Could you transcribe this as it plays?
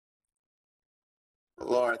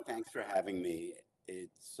Laura, thanks for having me.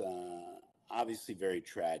 It's obviously very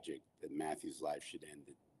tragic that Matthew's life should end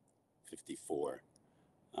at 54,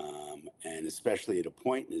 and especially at a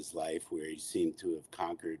point in his life where he seemed to have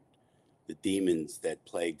conquered the demons that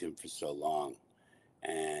plagued him for so long.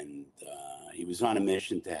 And he was on a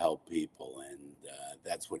mission to help people, and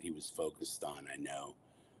that's what he was focused on, I know,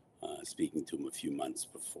 speaking to him a few months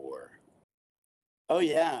before. Oh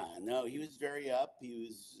yeah, no, he was very up. He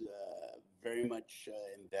was very much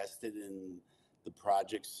invested in the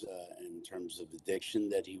projects in terms of addiction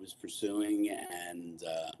that he was pursuing, and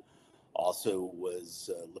also was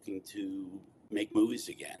looking to make movies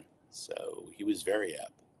again. So he was very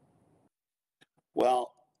up.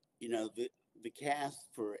 Well, the cast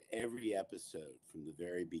for every episode from the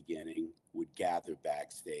very beginning would gather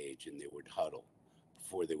backstage and they would huddle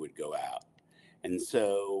before they would go out. And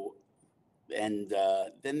so and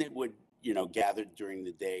then they would gather during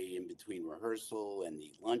the day in between rehearsal and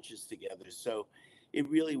eat lunches together. So it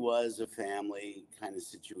really was a family kind of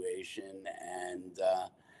situation. And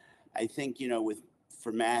I think with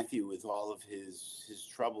for Matthew, with all of his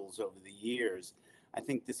troubles over the years, I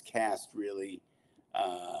think this cast really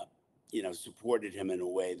supported him in a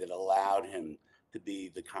way that allowed him to be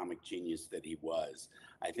the comic genius that he was.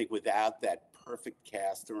 I think without that perfect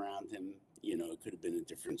cast around him, it could have been a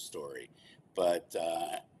different story. But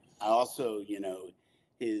I also,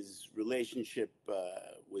 his relationship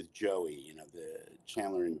with Joey, the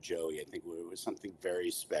Chandler and Joey, I think it was something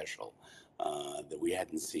very special that we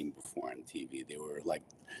hadn't seen before on TV. They were like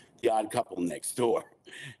the odd couple next door.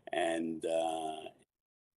 And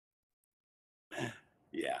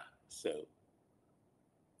yeah, so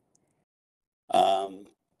um,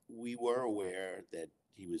 we were aware that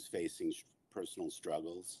he was facing personal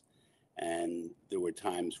struggles, and there were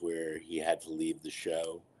times where he had to leave the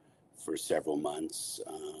show for several months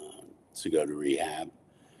to go to rehab.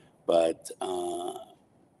 But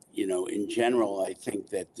in general, I think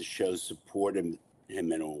that the show supported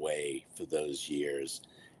him in a way for those years,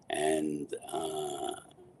 and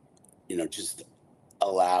just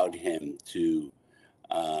allowed him to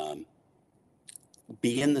um,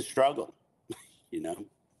 be in the struggle. You know.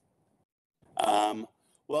 Um,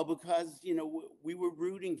 well, because we were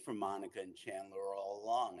rooting for Monica and Chandler all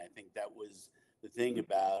along. I think that was the thing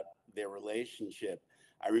about their relationship.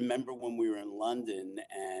 I remember when we were in London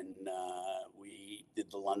and we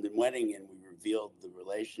did the London wedding and we revealed the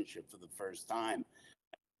relationship for the first time.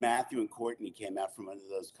 Matthew and Courtney came out from under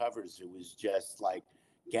those covers. It was just like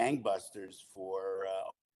gangbusters for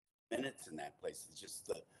minutes in that place. It's just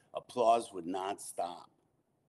the applause would not stop.